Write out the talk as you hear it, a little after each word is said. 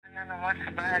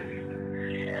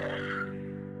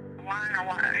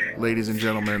Ladies and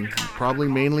gentlemen, probably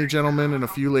mainly gentlemen and a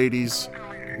few ladies,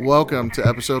 welcome to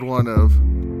episode 1 of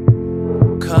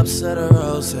Cups of the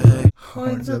Rose.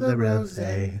 Horns of the Rose.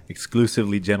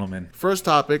 Exclusively gentlemen. First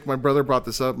topic. My brother brought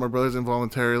this up. My brother's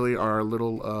involuntarily our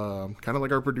little, kind of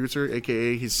like our producer,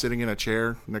 aka he's sitting in a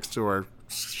chair next to our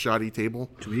shoddy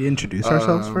table. Should we introduce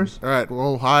ourselves first? All right.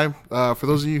 Well, hi. For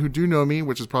those of you who do know me,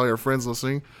 which is probably our friends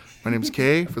listening, my name's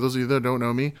Kay. For those of you that don't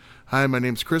know me, hi, my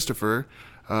name's Christopher.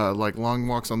 Like long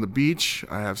walks on the beach.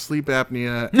 I have sleep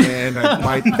apnea, and I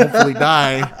might hopefully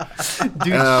die.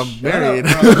 Dude, married.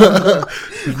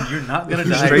 You're not gonna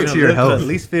die. Straight to your health. At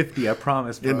least 50, I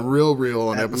promise, bro. In real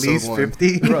on At episode least 1.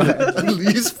 50? At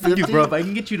least 50. Bro, if I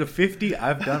can get you to 50,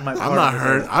 I've done my part. I'm not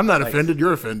hurt. I'm not Like, offended.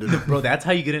 You're offended. Bro, that's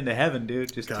how you get into heaven,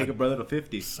 dude. Just God. take a brother to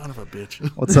 50. Son of a bitch.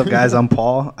 What's up, guys? I'm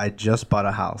Paul. I just bought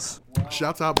a house.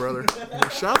 Shouts out, brother.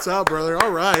 Shouts out, brother.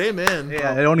 All right. Amen.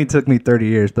 Yeah, it only took me 30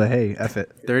 years, but hey, F it.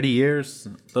 30 years, a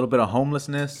little bit of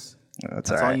homelessness. That's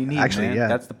all you need, Actually, man. yeah.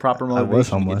 That's the proper I was motivation to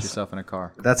get homeless. yourself in a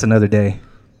car. That's another day.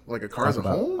 Like a car's a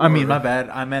home? I mean, my bad.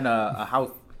 I meant a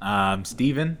house.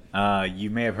 Steven, you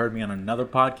may have heard me on another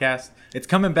podcast. It's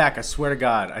coming back. I swear to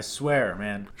God. I swear,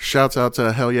 man. Shouts out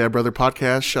to Hell Yeah Brother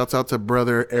Podcast. Shouts out to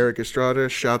brother Eric Estrada.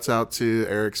 Shouts out to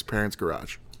Eric's parents'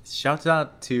 garage. Shouts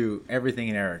out to everything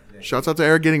in Eric. Shouts out to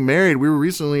Eric getting married. We were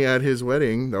recently at his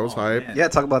wedding. That was hype. man. Yeah,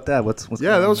 talk about that. What's Yeah, going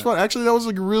that on was there? fun. Actually, that was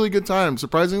like a really good time.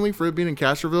 Surprisingly, for it being in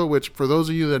Castroville, which for those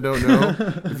of you that don't know,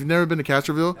 if you've never been to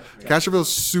Castroville's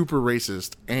super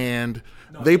racist, and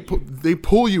they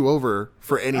pull you over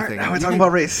for anything. Now we're talking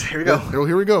about race. Here we go. Oh,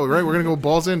 here we go. Right, we're gonna go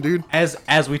balls in, dude.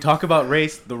 As we talk about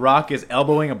race, The Rock is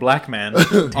elbowing a black man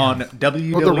on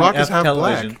WWF Well, The Rock is half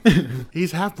television. black.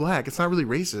 He's half black. It's not really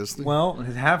racist. Well,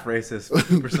 he's half racist,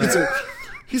 50%.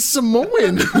 He's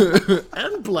Samoan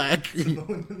and black.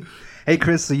 Hey,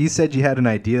 Chris, so you said you had an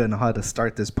idea on how to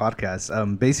start this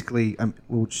podcast. Basically,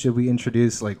 well, should we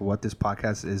introduce like what this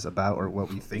podcast is about or what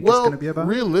we think it's going to be about?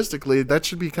 Realistically, that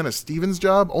should be kind of Steven's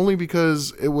job, only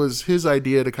because it was his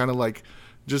idea to kind of like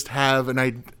just have an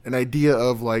idea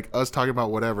of like us talking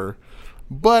about whatever.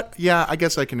 But yeah, I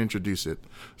guess I can introduce it.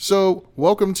 So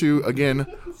welcome to, again,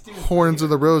 Horns of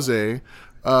the Rose.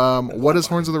 What does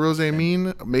Horns of the Rose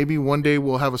mean? Maybe one day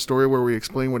we'll have a story where we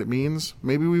explain what it means.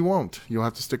 Maybe we won't. You'll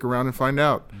have to stick around and find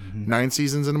out. 9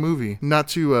 seasons in a movie. Not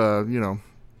to,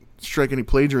 strike any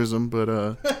plagiarism, but,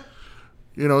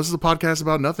 this is a podcast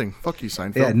about nothing. Fuck you,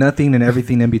 Seinfeld. Yeah, nothing and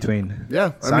everything in between.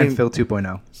 Yeah, I mean- Seinfeld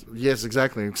 2.0. Yes,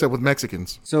 exactly. Except with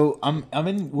Mexicans. So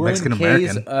we're Mexican in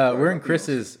Kay's, American. we're in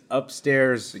Chris's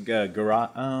upstairs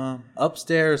garage,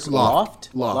 upstairs Loft.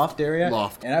 loft area,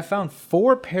 Loft. and I found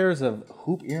 4 pairs of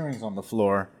hoop earrings on the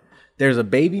floor. There's a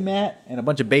baby mat and a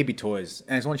bunch of baby toys,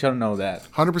 and I just want y'all to know that.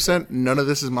 100%, none of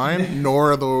this is mine,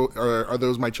 nor are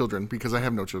those my children, because I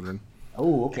have no children.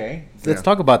 Oh, okay. Yeah. Let's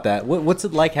talk about that. What's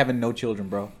it like having no children,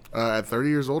 bro? At 30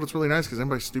 years old, it's really nice because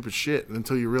everybody's stupid shit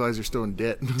until you realize you're still in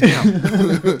debt.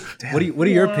 What are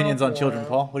your opinions on children,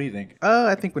 Paul? What do you think?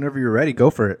 I think whenever you're ready, go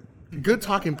for it. Good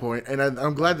talking point, and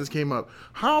I'm glad this came up.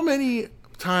 How many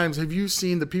times have you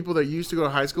seen the people that you used to go to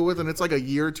high school with, and it's like a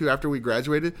year or two after we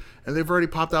graduated, and they've already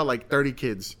popped out like 30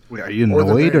 kids? Wait, are you Or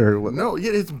they're annoyed married. or what? No,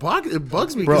 yeah, it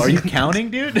bugs me. Bro, 'cause are you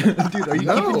counting, dude? Dude, are you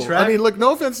No, keeping track? I mean, look,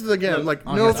 no offense to again, like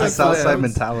no It's a offense. South to Side them.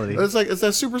 mentality. It's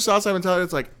that super South Side mentality.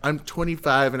 It's like I'm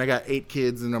 25 and I got 8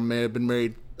 kids and I've been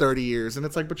married 30 years, and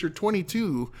it's like, but you're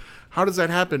 22. How does that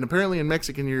happen? Apparently, in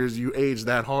Mexican years, you age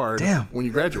that hard. Damn. When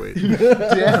you graduate.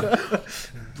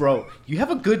 Bro, you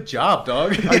have a good job,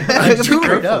 dog. I do.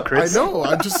 Straight up. I Chris. know.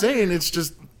 I'm just saying. It's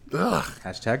just. Ugh.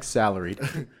 Hashtag salaried.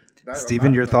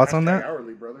 Steven, your thoughts on that?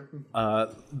 Hourly, brother.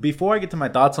 Before I get to my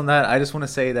thoughts on that, I just want to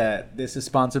say that this is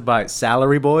sponsored by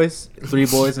Salary Boys. 3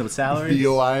 boys with salaries.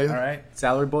 BOI. All right,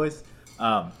 Salary Boys.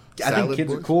 I think Salad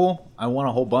kids are boys? cool. I want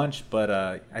a whole bunch, but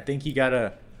I think you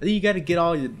gotta get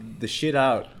all the shit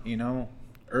out,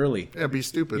 early. Yeah, be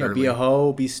stupid. You know, early. be a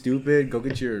hoe, be stupid. Go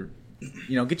get your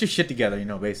shit together.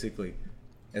 Basically,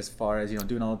 as far as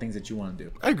doing all the things that you want to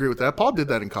do. I agree with that. Paul did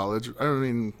that in college. I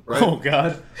mean, right? Oh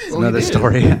God. Well, he Another did.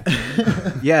 story.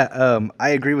 Yeah, I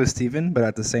agree with Steven, but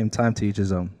at the same time, to each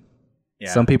his own.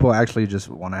 Yeah. Some people actually just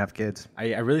want to have kids.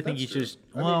 I really think you should.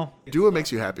 Do what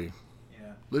makes you happy.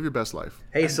 Yeah. Live your best life.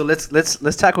 Hey, so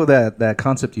let's tackle that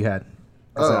concept you had.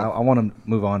 Oh. I want to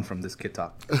move on from this kid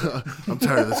talk. I'm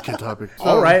tired of this kid topic.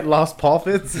 All right, Lost Paul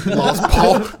Fitz. Lost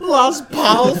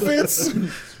Paul Fitz.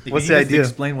 If What's you the need us to idea?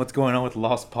 explain what's going on with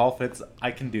Lost Paul Fitz,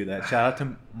 I can do that. Shout out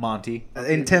to Monty.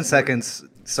 In 10 seconds,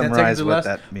 summarize seconds or what less.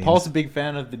 that means. Paul's a big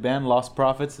fan of the band Lost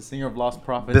Prophets. The singer of Lost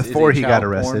Prophets Before is a he got child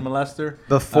arrested. porn molester.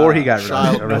 Before he got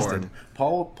child arrested.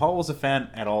 porn. Paul was a fan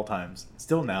at all times.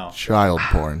 Still now. Child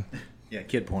porn. Yeah,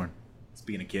 kid porn.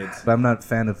 Speaking of kids. But I'm not a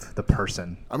fan of the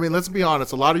person. I mean, let's be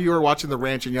honest. A lot of you are watching The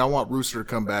Ranch, and y'all want Rooster to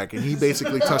come back, and he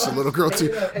basically touched a little girl too.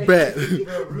 Bet,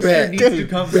 needs to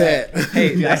come bet.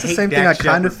 Hey, That's the hate same thing Dak I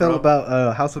kind of Shepard, felt bro.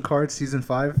 about House of Cards season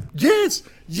 5.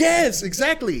 Yes,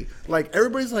 exactly. Like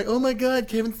everybody's like, "Oh my God,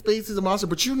 Kevin Spacey's a monster,"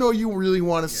 but you know, you really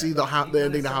want to see the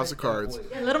ending to House of Cards.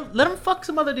 Yeah, let him fuck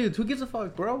some other dudes. Who gives a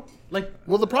fuck, bro? Like,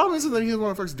 Well, the problem isn't that he doesn't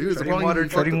want to fuck dudes. The problem is he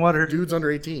treading fucked water. dudes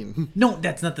under 18. no,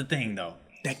 that's not the thing though.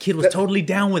 That kid was totally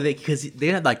down with it because they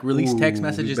had like released text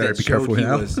messages better that be showed careful he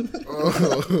now. was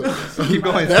Keep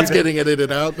going. That's getting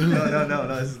edited out. No,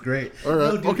 this is great. All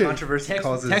right, okay. Controversy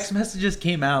causes. text messages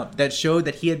came out that showed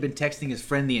that he had been texting his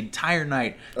friend the entire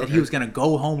night that he was gonna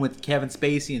go home with Kevin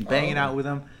Spacey and banging out with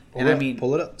him. And I mean,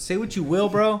 pull it up. Say what you will,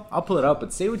 bro. I'll pull it up,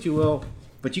 but say what you will.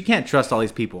 But you can't trust all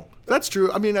these people. That's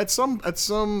true. I mean, at some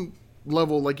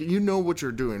level, like, you know what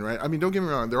you're doing, right? I mean, don't get me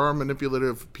wrong. There are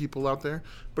manipulative people out there,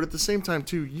 but at the same time,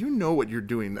 too, you know what you're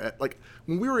doing. Like,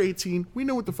 when we were 18, we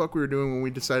know what the fuck we were doing when we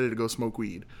decided to go smoke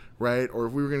weed, right? Or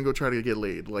if we were gonna go try to get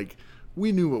laid, like,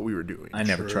 we knew what we were doing. I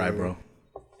never try, bro.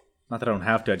 Not that I don't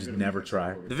have to. I just never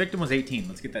try. The victim was 18.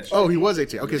 Let's get that shit. Oh, he was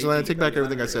 18. Okay, so then I take back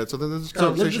everything I said. So then this So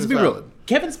conversation let's is be valid. real.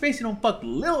 Kevin Spacey don't fuck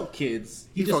little kids.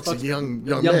 He just fucks young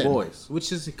men. boys,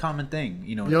 which is a common thing,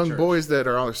 you know. in the Young church. boys that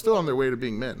are still on their way to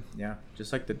being men. Yeah,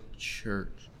 just like the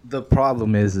church. The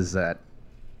problem is that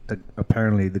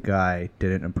apparently the guy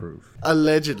didn't approve.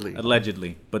 Allegedly.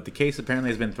 Allegedly, but the case apparently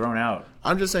has been thrown out.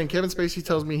 I'm just saying, Kevin Spacey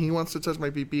tells me he wants to touch my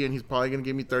PP and he's probably going to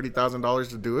give me $30,000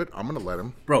 to do it. I'm going to let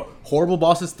him. Bro, Horrible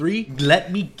Bosses 3,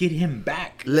 let me get him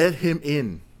back. Let him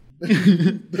in.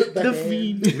 The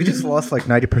fiend. We just lost like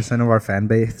 90% of our fan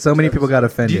base. So many people got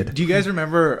offended. Do you guys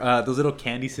remember those little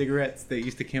candy cigarettes that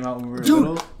used to come out when we were Dude,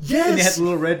 little? yes! And they had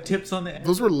little red tips on the end.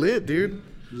 Those were lit, dude.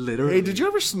 Literally. Hey, did you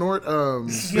ever snort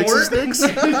pixie sticks?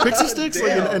 Pixie sticks,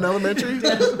 like in elementary?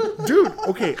 Dude,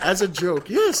 okay, as a joke,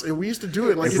 yes, and we used to do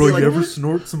it. Like, it'd be like,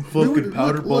 snort some we would-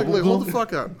 look, hold the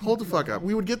fuck up. Hold the fuck up.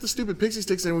 We would get the stupid pixie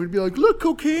sticks and we'd be like, look,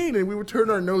 cocaine. And we would turn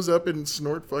our nose up and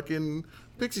snort fucking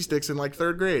pixie sticks in like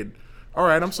 3rd grade. All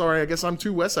right, I'm sorry. I guess I'm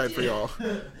too West Side for y'all.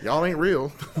 Y'all ain't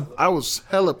real. I was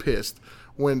hella pissed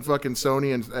when fucking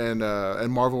Sony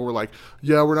and Marvel were like,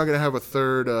 yeah, we're not going to have a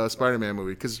 3rd Spider-Man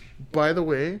movie. Because, by the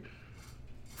way,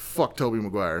 fuck Tobey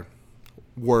Maguire.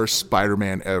 Worst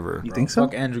Spider-Man ever. You think so?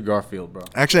 Fuck Andrew Garfield, bro.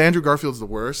 Actually, Andrew Garfield's the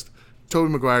worst.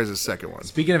 Tobey Maguire's the second one.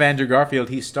 Speaking of Andrew Garfield,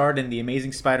 he starred in The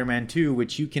Amazing Spider-Man 2,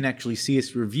 which you can actually see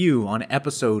us review on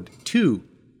episode 2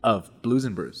 of Blues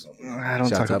and Brews. I don't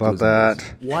Shouts talk out about Blues and that.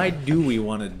 Brews. Why do we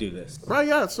want to do this? Right,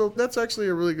 yeah. So that's actually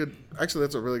a really good. Actually,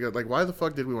 that's a really good. Like, why the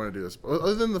fuck did we want to do this?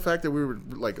 Other than the fact that we were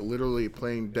like literally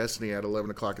playing Destiny at 11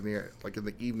 o'clock in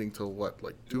the evening till what,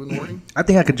 like 2 in the morning? I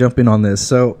think I could jump in on this.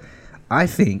 So I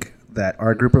think that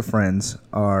our group of friends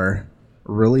are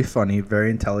really funny,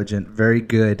 very intelligent, very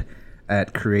good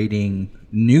at creating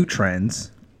new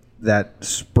trends that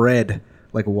spread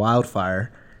like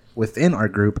wildfire within our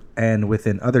group and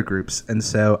within other groups. And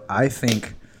so I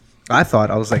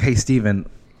was like, hey, Steven,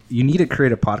 you need to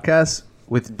create a podcast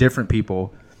with different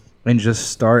people and just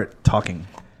start talking.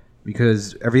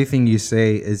 Because everything you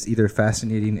say is either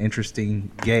fascinating, interesting,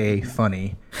 gay,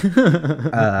 funny.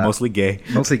 Mostly gay.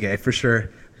 Mostly gay, for sure.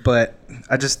 But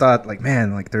I just thought, like,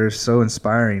 man, like, they're so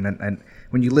inspiring. And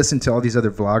when you listen to all these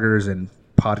other vloggers and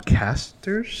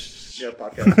podcasters... Yeah,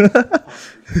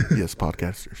 podcasters. Yes,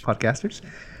 podcasters.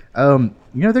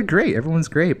 They're great. Everyone's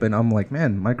great. But I'm like,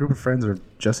 man, my group of friends are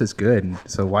just as good. And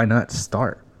so why not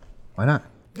start? Why not?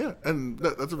 Yeah, and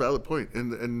that's a valid point.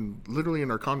 And literally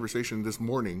in our conversation this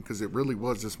morning, because it really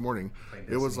was this morning,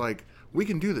 it was like, we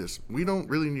can do this. We don't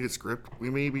really need a script. We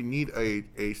maybe need a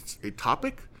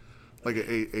topic, like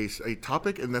a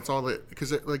topic, and that's all that.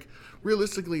 Because like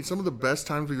realistically, some of the best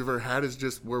times we've ever had is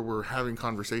just where we're having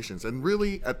conversations. And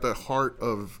really, at the heart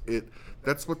of it,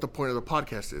 that's what the point of the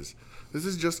podcast is. This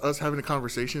is just us having a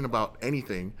conversation about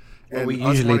anything. Well, and we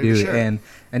us usually wanting to do, share.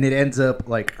 and it ends up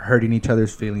like hurting each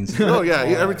other's feelings. Oh yeah,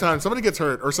 every time somebody gets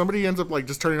hurt or somebody ends up like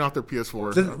just turning off their PS4.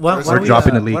 Or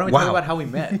dropping the leak. Why don't we Wow. talk about how we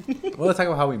met? Let's talk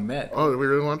about how we met. Oh, do we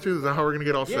really want to? Is that how we're gonna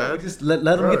get all Yeah, sad? just let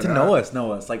them get to know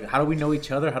us. Like, how do we know each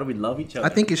other? How do we love each other? I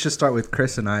think it should start with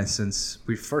Chris and I since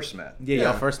we first met. Yeah,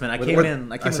 y'all first man. I came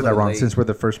in. I said that wrong since we're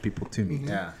the first people to meet.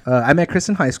 Yeah. I met Chris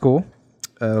in high school.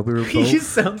 We were You both,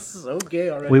 sound so gay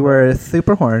already. we were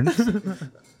super horns.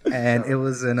 And it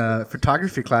was in a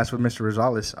photography class with Mr.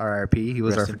 Rosales, RIP. He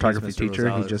was Rest our in peace, photography Mr. teacher.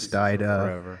 He Rosales. just died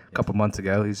Forever. a couple months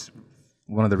ago. He's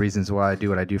one of the reasons why I do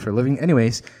what I do for a living.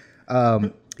 Anyways,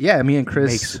 yeah, me and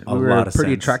Chris, Makes a we were lot of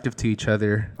pretty sense. attractive to each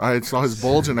other. I saw his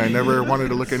bulge, and I never wanted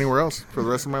to look anywhere else for the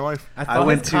rest of my life. I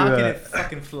went to, it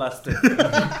fucking flustered.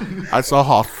 I saw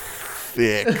how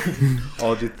thick,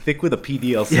 Oh, dude, thick with a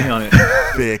PDLC on it.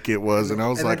 thick it was, and I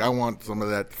was like, I want some of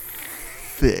that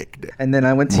thick. And then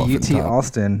I went to Muffin UT top.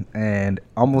 Austin, and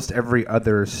almost every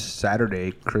other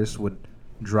Saturday, Chris would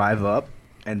drive up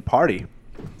and party,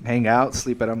 hang out,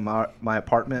 sleep at my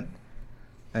apartment,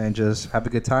 and just have a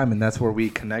good time. And that's where we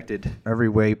connected every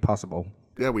way possible.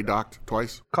 Yeah, we docked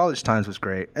twice. College times was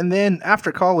great. And then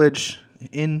after college,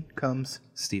 in comes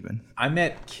Steven. I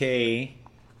met Kay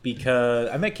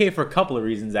for a couple of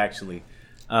reasons, actually.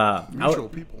 Mutual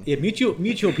people. Yeah,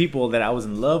 mutual people that I was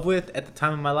in love with at the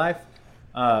time of my life.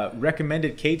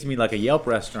 Recommended Kay to me like a Yelp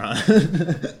restaurant.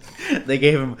 They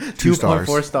gave him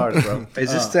 2.4 stars, bro.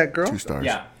 Is this that girl? 2 stars.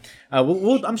 Yeah.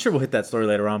 I'm sure we'll hit that story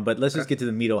later on, but let's just get to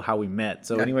the meat of how we met.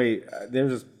 So anyway, there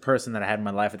was this person that I had in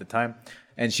my life at the time,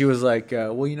 and she was like,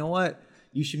 well, you know what?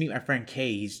 You should meet my friend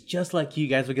Kay. He's just like you. You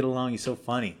guys will get along. He's so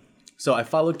funny. So I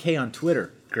followed Kay on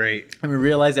Twitter. Great. And we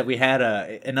realized that we had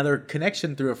another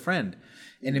connection through a friend.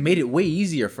 And it made it way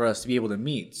easier for us to be able to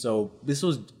meet. So this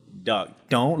was, Doug,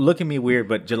 don't look at me weird,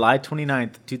 but July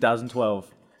 29th,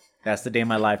 2012, that's the day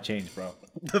my life changed, bro.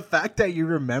 The fact that you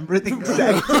remember the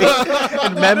exact thing.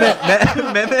 And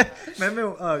Mehmet,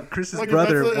 Chris's Like, if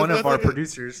brother, that's a- one if of that's our like a-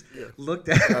 producers, looked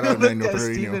at out Manuel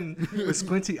Perino. Steven with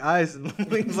squinty eyes and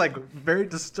he was like very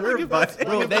disturbed by it.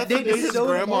 Bro, that date is his so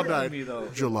grandma important to died. me, though.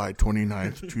 July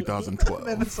 29th, 2012.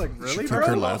 And it's like, She really, took her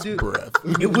bro? last Dude. breath.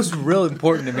 It was real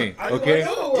important to me, okay?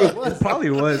 It probably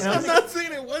was. I'm not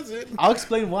saying it wasn't. I'll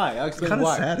explain why. Kind of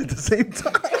sad at the same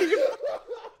time.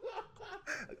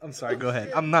 I'm sorry, go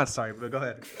ahead. I'm not sorry, but go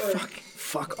ahead.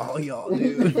 Fuck all y'all,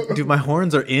 dude. Dude, my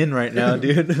horns are in right now,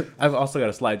 dude. I've also got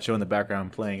a slideshow in the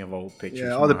background playing of old pictures.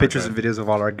 Yeah, from all the our pictures archive. and videos of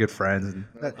all our good friends. And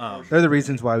they're the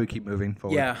reasons why we keep moving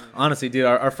forward. Yeah, honestly, dude,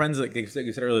 our friends, like you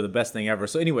said earlier, the best thing ever.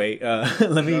 So anyway,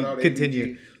 let me out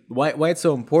continue. ABG. Why it's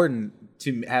so important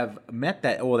to have met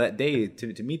that day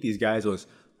to meet these guys was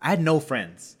I had no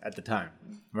friends at the time,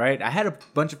 right? I had a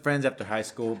bunch of friends after high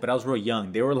school, but I was real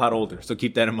young. They were a lot older, so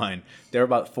keep that in mind. They were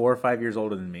about 4 or 5 years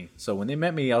older than me. So when they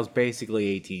met me, I was basically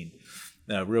 18,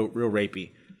 real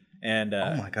rapey. And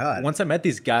Oh my God. once I met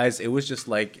these guys, it was just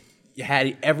like you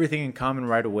had everything in common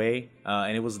right away,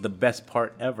 and it was the best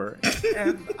part ever.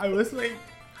 And I was like.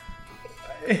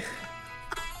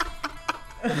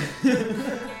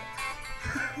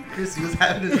 Chris, he was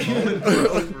having his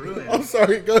moment, bro. I'm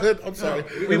sorry. Go ahead. I'm sorry.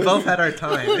 We both had our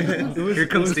time. Here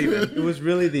comes Steven. It was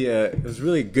really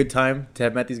a good time to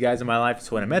have met these guys in my life.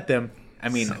 So when I met them, I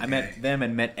met them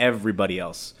and met everybody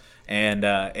else. And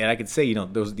I could say, these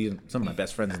are some of my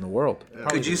best friends in the world.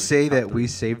 Could you say that we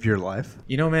saved your life?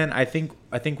 Man, I think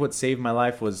what saved my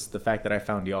life was the fact that I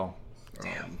found y'all.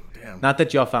 Damn. Not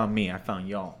that y'all found me, I found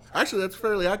y'all. Actually, that's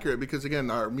fairly accurate because, again,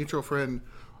 our mutual friend,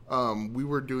 we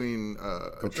were doing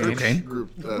a church Cocaine?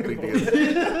 group thing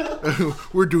together.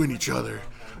 We're doing each other.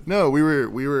 No, we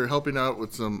were helping out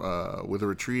with with a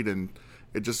retreat, and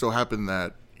it just so happened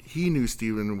that he knew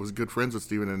Steven and was good friends with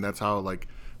Steven, and that's how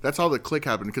the click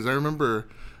happened. Because I remember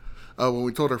when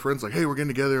we told our friends, like, hey, we're getting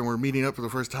together and we're meeting up for the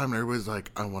first time, and everybody's like,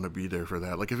 I want to be there for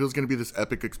that. Like, if it was going to be this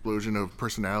epic explosion of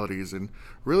personalities, and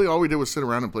really all we did was sit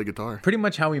around and play guitar. Pretty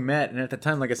much how we met. And at the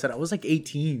time, like I said, I was like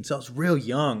 18, so I was real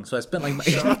young. So I spent like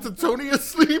Shout out to Tony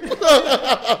asleep.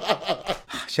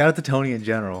 shout out to Tony in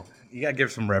general. You gotta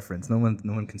give some reference. No one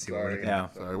can see what we're looking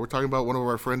at. Yeah. Sorry, we're talking about one of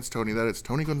our friends, Tony. That is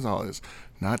Tony Gonzalez,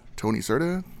 not Tony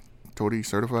Serta. Tony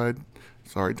certified.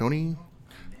 Sorry, Tony.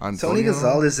 Tony Antonio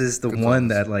Gonzalez is the Gonzalez. one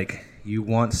that like you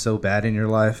want so bad in your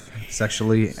life,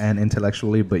 sexually and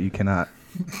intellectually, but you cannot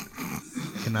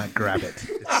grab it.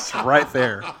 It's right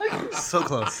there, so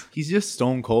close. He's just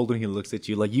stone cold when he looks at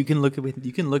you. Like you can look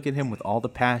at him with all the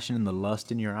passion and the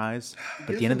lust in your eyes,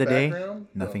 but at the end of the day,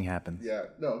 nothing happens. Yeah,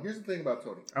 no, here's the thing about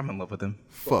Tony. I'm in love with him.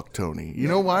 Fuck Tony. You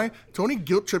know why? Tony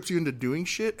guilt trips you into doing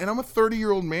shit, and I'm a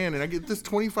 30-year-old man, and I get this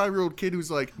 25-year-old kid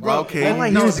who's like, okay, all I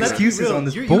hear is let's be excuses real. on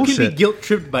this You can bullshit. be guilt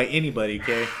tripped by anybody,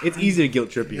 okay? It's easy to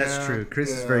guilt trip you. That's true.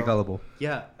 Chris is very gullible.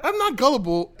 Yeah. I'm not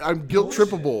gullible. I'm guilt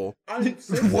trippable.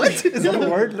 What? Is that a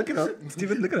word? Look it up.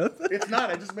 Steven, look it up. It's not.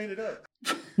 I just made it up.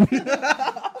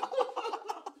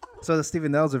 So,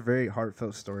 Steven, that was a very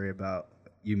heartfelt story about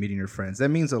you meeting your friends. That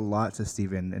means a lot to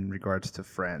Steven in regards to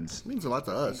friends. It means a lot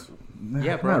to us.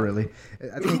 Yeah, bro. Not really.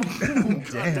 I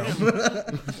think.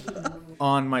 Damn.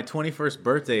 On my 21st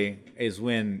birthday is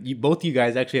when both you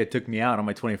guys actually had took me out on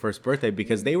my 21st birthday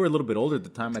because they were a little bit older at the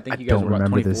time. I think you guys Don't were about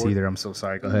remember 24, this either. I'm so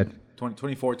sorry. Go ahead.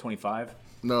 24, 25.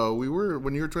 No, we were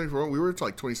when you were 24. We were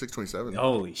like 26, 27.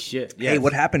 Holy shit. Yeah. Hey,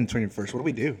 what happened 21st? What do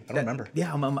we do? I don't remember.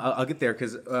 Yeah, I'll get there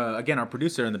because, again, our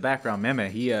producer in the background,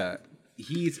 Meme,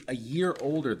 he's a year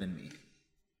older than me,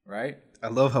 right? I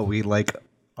love how we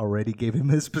already gave him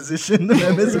his position.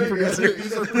 Mem is a producer.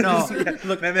 No,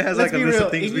 Look, Mem has let's like a be list real.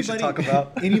 of things we should talk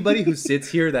about. Anybody who sits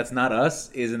here that's not us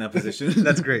is in that position.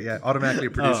 That's great. Yeah, automatically a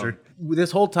producer.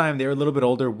 This whole time they were a little bit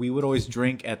older. We would always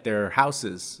drink at their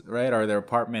houses, right, or their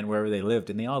apartment, wherever they lived,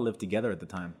 and they all lived together at the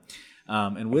time.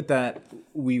 And with that,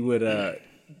 we would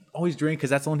always drink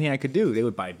because that's the only thing I could do. They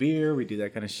would buy beer, we do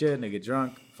that kind of shit, and they get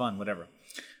drunk, fun, whatever.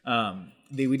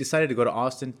 We decided to go to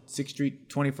Austin, 6th Street,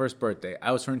 21st birthday.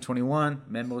 I was turning 21.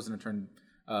 Memo was going to turn.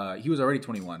 He was already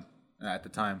 21 at the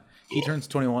time. He turns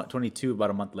 22 about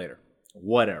a month later.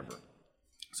 Whatever.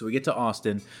 So we get to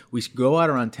Austin. We go out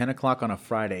around 10 o'clock on a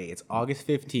Friday. It's August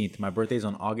 15th. My birthday's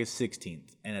on August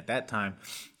 16th. And at that time,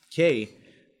 Kay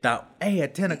thought, hey,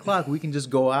 at 10 o'clock, we can just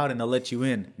go out and they'll let you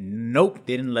in. Nope,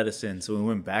 they didn't let us in. So we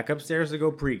went back upstairs to go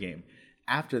pregame.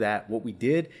 After that, what we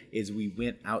did is we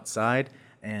went outside.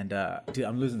 And, dude,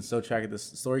 I'm losing so track of this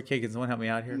story. Kay, can someone help me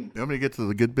out here? You want me to get to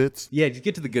the good bits? Yeah, just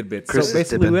get to the good bits. Chris So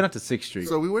basically, we went out to 6th Street.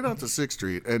 So we went out to 6th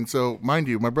Street, and so mind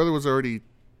you, my brother was already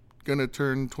gonna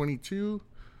turn 22,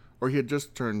 or he had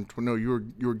just turned. No,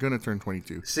 you were gonna turn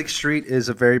 22. 6th Street is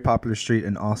a very popular street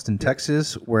in Austin,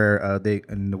 Texas, where they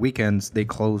in the weekends they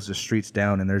close the streets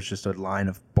down, and there's just a line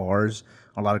of bars.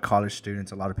 A lot of college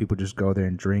students, a lot of people just go there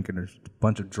and drink, and there's a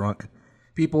bunch of drunk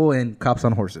people and cops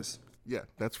on horses. Yeah,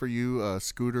 that's for you,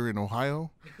 Scooter in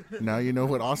Ohio. Now you know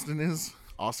what Austin is.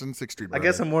 Austin, 6th Street. I brother.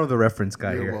 guess I'm more of the reference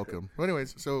guy You're here. welcome. Well,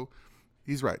 anyways, so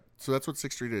he's right. So that's what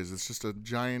 6th Street is. It's just a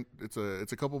giant. It's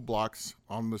a couple blocks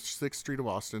on the 6th Street of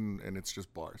Austin, and it's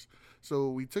just bars. So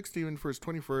we took Steven for his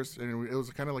 21st, and it was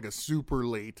kind of like a super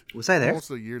late. Was I there? Almost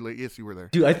a year late. Yes, you were there.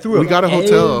 Dude, I threw We got a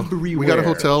hotel. everywhere. We got a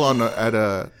hotel at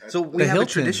a. So we The have Hilton.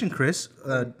 a tradition, Chris.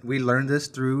 We learned this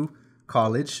through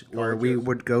college, where we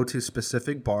would go to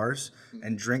specific bars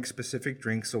and drink specific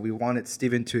drinks. So we wanted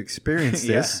Steven to experience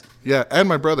this. Yeah, and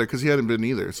my brother because he hadn't been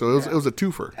either. So it was a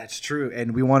twofer. That's true,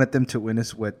 and we wanted them to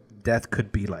witness what death could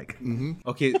be like.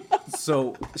 Okay,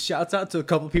 so shouts out to a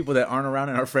couple people that aren't around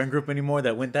in our friend group anymore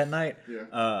that went that night.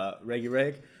 Yeah. Reggie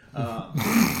Reg.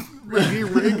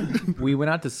 We went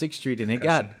out to 6th Street and it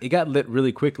got lit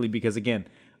really quickly because again,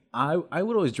 I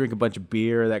would always drink a bunch of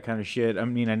beer, that kind of shit. I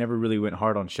mean, I never really went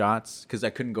hard on shots because I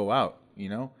couldn't go out, you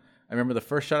know? I remember the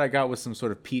first shot I got was some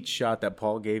sort of peach shot that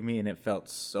Paul gave me and it felt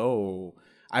so...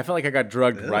 I felt like I got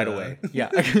drugged right away. Yeah.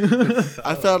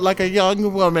 I felt like a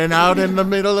young woman out in the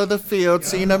middle of the field,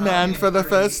 seeing a man for the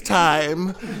first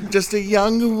time. Just a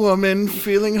young woman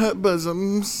feeling her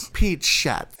bosoms. Peach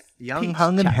shot. Young,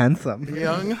 hung, and handsome.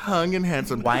 Young, hung, and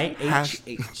handsome.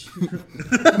 YHH.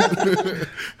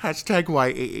 Hashtag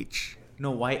YAH.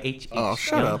 No, YHH. Oh,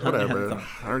 shut Young, up. hung, and Whatever. handsome.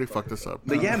 I already fucked this up.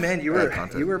 But yeah, man, you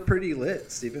content. were pretty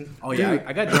lit, Steven. Oh, yeah.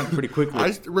 I got drunk pretty quickly.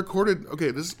 I recorded. Okay,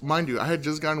 this mind you, I had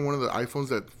just gotten one of the iPhones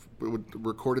that would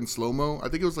record in slow mo. I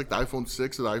think it was like the iPhone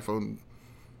 6 or the iPhone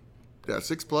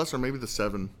 6 Plus or maybe the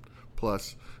 7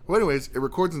 Plus. Well, anyways, it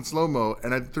records in slow mo,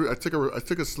 and I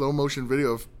took a slow motion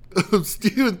video of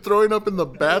Steven throwing up in the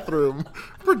bathroom,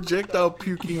 projectile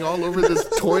puking all over this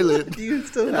toilet. Do you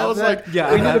still And have I was that? like, Yeah,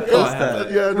 I have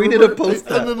that. Yeah, We need remember? to post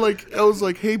that. And then like I was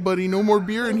like, "Hey, buddy, no more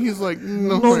beer," and he's like,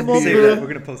 "No Save more that. beer. We're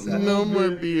gonna post that. No more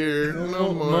beer.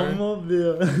 No more.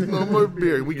 No more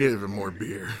beer." We gave him more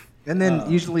beer. And then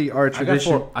usually our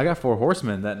tradition. I got four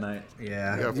horsemen that night.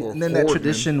 Yeah. Yeah, for And then that Ford,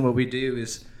 tradition, what we do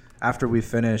is after we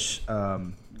finish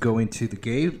going to the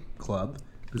gay club.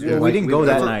 'cause Yeah, we didn't go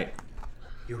that that's night.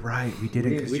 You're right. We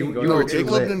didn't. 'cause we you, didn't go you to were No, too Gay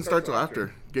Club lit. didn't start till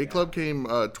after. Gay Club came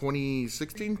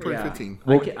 2016, 2015.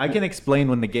 I can explain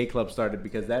when the gay club started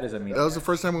because that is, I mean, That was the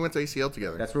first time we went to ACL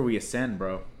together. that's where we ascend,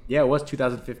 bro. Yeah, it was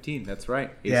 2015. That's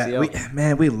right. Yeah,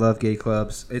 ACL. we love gay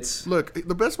clubs. It's Look,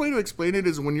 the best way to explain it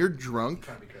is when you're drunk.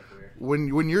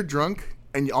 When you're drunk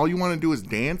and all you want to do is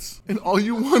dance, and all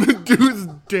you want to do is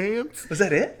dance. was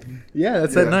that it? Yeah,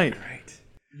 that's that night.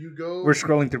 You go. We're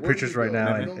scrolling through where do pictures you right go?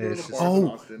 now, We and don't go to it's the just- bars in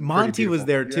Oh, Austin. Monty was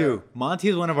there Yeah. too. Monty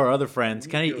is one of our other friends.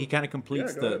 He kind of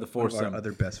completes Yeah, go ahead. the foursome. One of our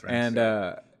other best friends.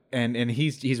 And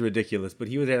he's ridiculous. But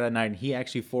he was there that night and he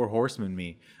actually four horsemen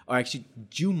me, or actually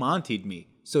Jew Montied me.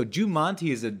 So Jew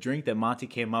Monty is a drink that Monty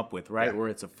came up with, right? Where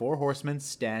it's a four horsemen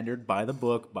standard by the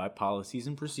book, by policies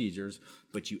and procedures,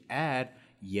 but you add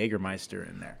Jägermeister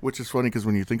in there. Which is funny because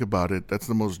when you think about it, that's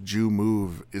the most Jew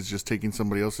move, is just taking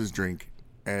somebody else's drink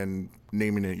and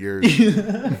naming it yours.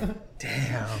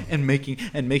 And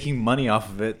making money off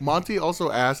of it. Monty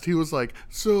also asked, he was like,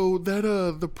 so that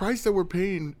the price that we're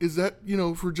paying, is that,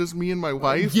 for just me and my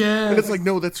wife? Yes. And it's like,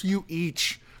 no, that's you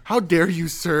each. How dare you,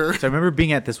 sir? So I remember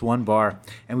being at this one bar,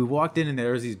 and we walked in, and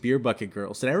there was these beer bucket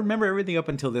girls. And I remember everything up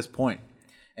until this point.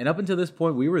 And up until this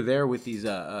point, we were there with these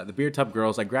the beer tub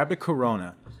girls. I grabbed a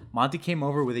Corona. Monty came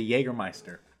over with a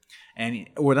Jägermeister.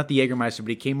 Or not the Jägermeister, but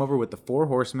he came over with the Four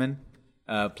Horsemen,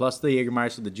 plus the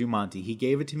Jägermeister, the Jumonty. He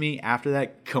gave it to me after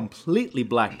that, completely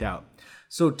blacked out.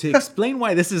 So to explain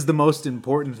why this is the most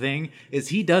important thing, is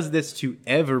he does this to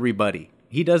everybody.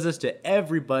 He does this to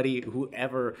everybody who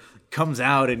ever comes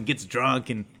out and gets drunk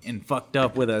and fucked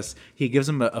up with us. He gives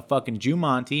them a fucking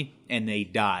Jumonty, and they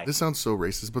die. This sounds so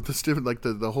racist, but this different, like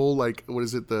the whole, like, what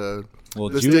is it, the Jew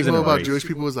isn't stigma a about race. Jewish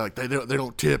people is like, they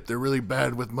don't tip, they're really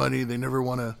bad with money, they never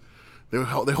want to, they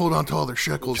hold on to all their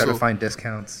shekels. Try to find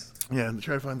discounts. Yeah, and they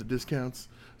try to find the discounts.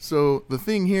 So the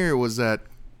thing here was that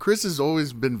Chris has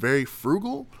always been very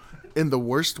frugal in the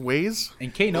worst ways.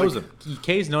 And Kay knows him.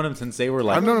 Kay's known him since they were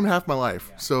like I've known him half my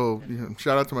life. So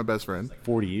shout out to my best friend.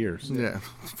 40 years. Yeah,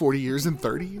 40 years and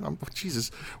 30.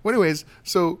 Jesus. Well, anyways,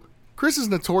 so Chris is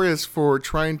notorious for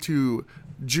trying to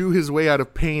Jew his way out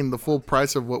of paying the full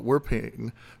price of what we're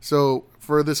paying. So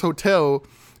for this hotel,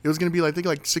 it was going to be, I think,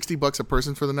 like $60 a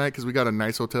person for the night because we got a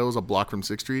nice hotel. It was a block from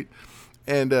 6th Street.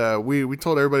 And we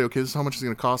told everybody, okay, this is how much it's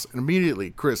going to cost. And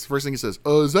immediately, Chris, first thing he says,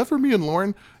 is that for me and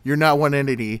Lauren? You're not one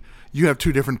entity. You have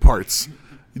two different parts.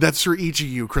 That's for each of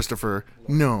you, Christopher.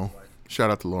 No.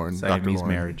 Shout out to Lauren. Dr. Siamese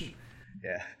Lauren. marriage.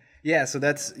 Yeah. So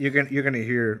that's you're gonna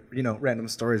hear random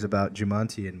stories about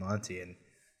Jumonty and Monty and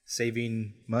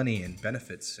saving money and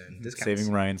benefits and discounts.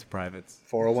 Saving Ryan's privates.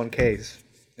 401ks.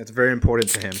 That's very important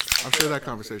to him. I'm sure that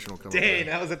conversation will come up. Dang,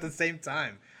 that was at the same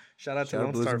time. Shout out to Shout out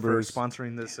Lone Blues Star and for Brews.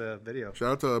 sponsoring this video.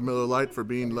 Shout out to Miller Lite for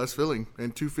being less filling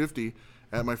and $2.50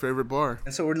 at my favorite bar.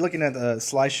 And so we're looking at a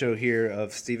slideshow here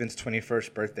of Steven's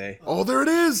 21st birthday. Oh, there it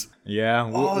is. Yeah.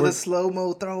 The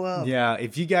slow-mo throw up. Yeah,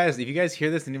 if you guys hear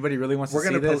this, anybody really wants We're to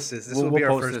see gonna this, post this. This we'll will be our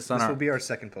post first. this This will be our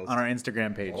second post. on our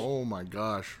Instagram page. Oh my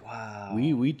gosh. Wow.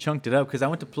 We chunked it up because I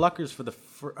went to Pluckers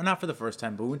for not for the first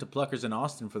time, but we went to Pluckers in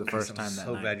Austin for the first time that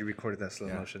so night. glad you recorded that slow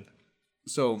motion.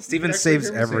 So Steven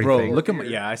saves everything. bro, look at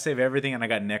my I save everything and I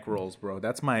got neck rolls, bro.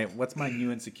 What's my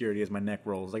new insecurity is my neck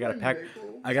rolls. I got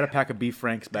a pack of beef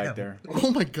franks back there.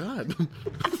 Oh my god.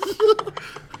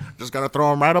 Just gotta throw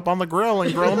them right up on the grill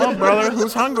and grill them up, brother.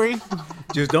 Who's hungry?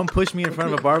 Just don't push me in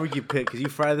front of a barbecue pit because you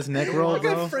fry this neck roll,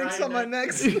 bro. Franks on my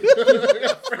necks.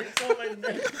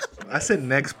 I said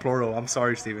necks plural. I'm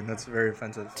sorry, Steven. That's very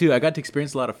offensive. Dude, I got to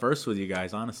experience a lot of firsts with you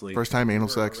guys, honestly. First time anal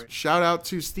sex. Shout out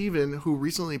to Steven, who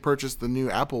recently purchased the new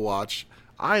Apple Watch.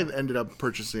 I ended up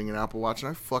purchasing an Apple Watch,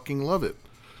 and I fucking love it.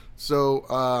 So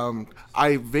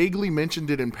I vaguely mentioned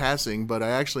it in passing, but I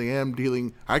actually have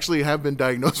been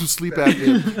diagnosed with sleep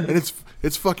apnea, and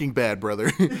it's fucking bad,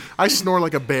 brother. I snore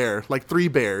like a bear, like 3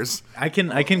 bears. I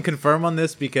can confirm on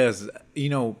this because,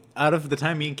 out of the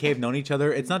time me and Kay have known each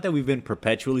other, it's not that we've been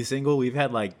perpetually single. We've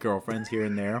had like girlfriends here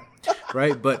and there,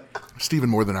 right? But Steven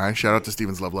more than I. Shout out to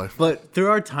Steven's love life. But through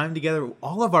our time together,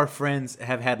 all of our friends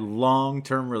have had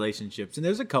long-term relationships, and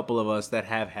there's a couple of us that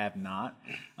have not.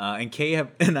 And Kay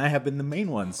and I have been the main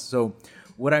ones. So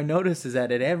what I noticed is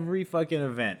that at every fucking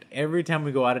event, every time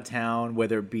we go out of town,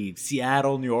 whether it be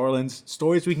Seattle, New Orleans,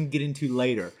 stories we can get into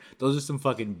later. Those are some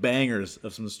fucking bangers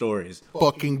of some stories.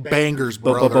 Fucking bangers,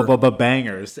 brother.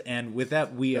 Bangers. And with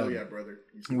that, we brother.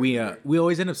 we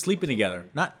always end up sleeping together.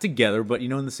 Not together, but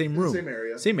in the same room.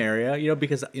 Same area,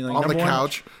 because On the number one,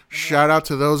 couch. Shout out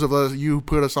to those of us you who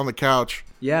put us on the couch.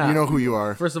 Yeah. You know who you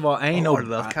are. First of all, I ain't Or no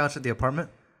love couch at the apartment.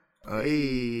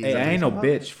 Hey, Hey, I ain't no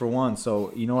bitch for one,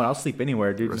 so you know what? I'll sleep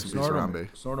anywhere, dude. Rest in peace,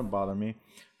 Harambe. Snort don't bother me.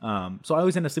 So I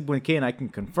always end up sleeping with Kay, and I can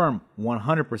confirm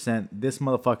 100% this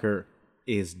motherfucker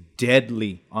is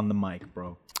deadly on the mic,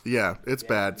 bro. Yeah, it's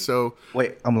bad. So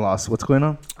Wait, I'm lost. What's going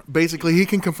on? basically, he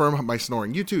can confirm my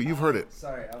snoring. You too. You've heard it.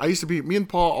 Sorry. I used to be, me and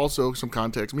Paul, also some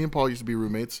context. Me and Paul used to be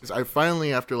roommates. I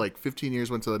finally, after like 15 years,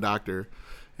 went to the doctor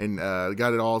and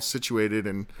got it all situated.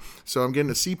 And so I'm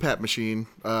getting a CPAP machine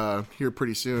here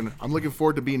pretty soon. I'm looking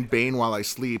forward to being Bane while I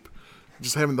sleep.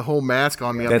 Just having the whole mask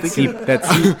on me. I'm thinking, That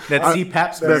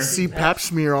CPAP smear. that CPAP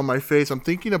smear on my face. I'm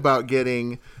thinking about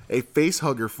getting a face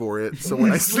hugger for it. So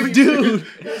when I sleep, Dude,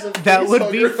 that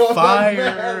would be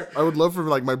fire. I would love for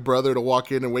like my brother to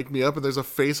walk in and wake me up and there's a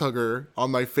face hugger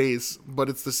on my face, but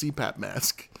it's the CPAP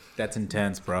mask. That's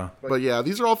intense, bro. But yeah,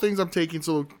 these are all things I'm taking.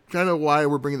 So kind of why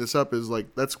we're bringing this up is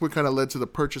like that's what kind of led to the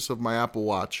purchase of my Apple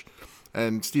Watch.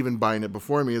 and Steven buying it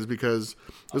before me is because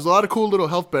there's a lot of cool little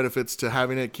health benefits to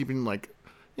having it, keeping like,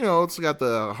 you know, it's got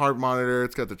the heart monitor,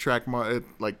 it's got the it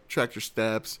like tracks your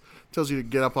steps, tells you to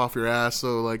get up off your ass.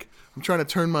 So like I'm trying to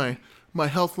turn my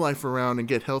health life around and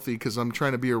get healthy because I'm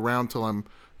trying to be around till I'm,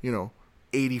 you know,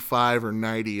 85 or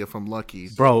 90 if I'm lucky.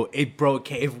 Bro,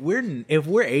 okay, if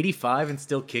we're 85 and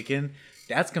still kicking,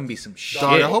 that's gonna be some shit.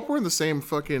 Dog, I hope we're in the same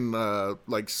fucking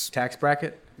Tax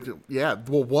bracket. Yeah,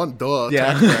 well,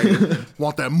 Yeah. tax bracket.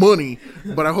 Want that money,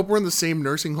 but I hope we're in the same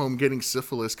nursing home getting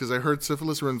syphilis because I heard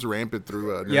syphilis runs rampant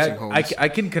through nursing homes. I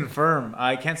can confirm.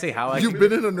 I can't say how. You've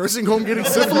been in a nursing home getting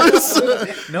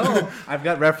syphilis? No, I've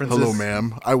got references. Hello,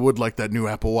 ma'am. I would like that new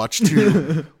Apple Watch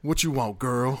too. What you want,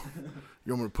 girl?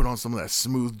 You want me to put on some of that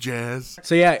smooth jazz?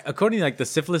 So yeah, according to like the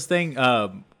syphilis thing,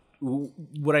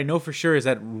 what I know for sure is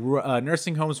that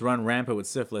nursing homes run rampant with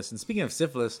syphilis. And speaking of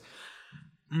syphilis,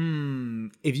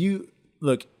 if you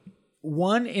look,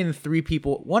 1 in 3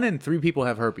 people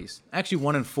have herpes. Actually,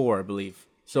 1 in 4, I believe.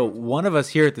 So one of us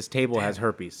here at this table has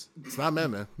herpes. It's not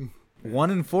man.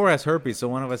 1 in 4 has herpes, so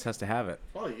one of us has to have it.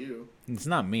 Probably you. It's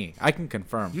not me. I can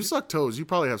confirm. You suck toes. You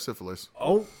probably have syphilis.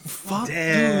 Oh, fuck,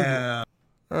 Damn.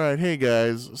 All right, hey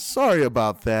guys, sorry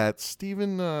about that.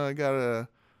 Steven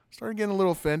started getting a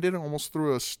little offended, almost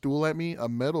threw a stool at me, a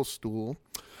metal stool.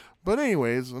 But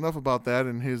anyways, enough about that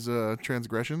and his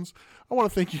transgressions. I want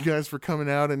to thank you guys for coming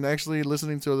out and actually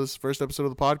listening to this first episode of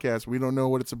the podcast. We don't know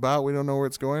what it's about, we don't know where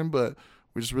it's going, but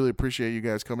we just really appreciate you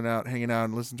guys coming out, hanging out,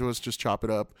 and listening to us just chop it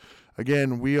up.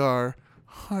 Again, we are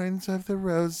Horns of the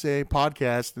Rose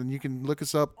podcast, and you can look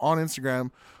us up on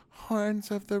Instagram,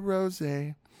 Horns of the Rose.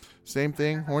 Same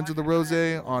thing, Horns of the Rose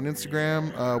on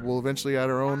Instagram. We'll eventually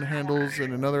add our own handles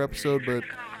in another episode. But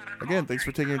again, thanks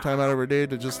for taking your time out of our day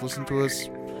to just listen to us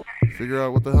figure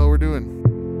out what the hell we're doing.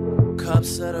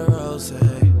 Cups of the rose,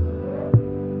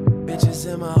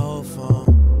 bitches in my old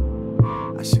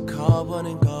phone. I should call one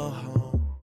and go home.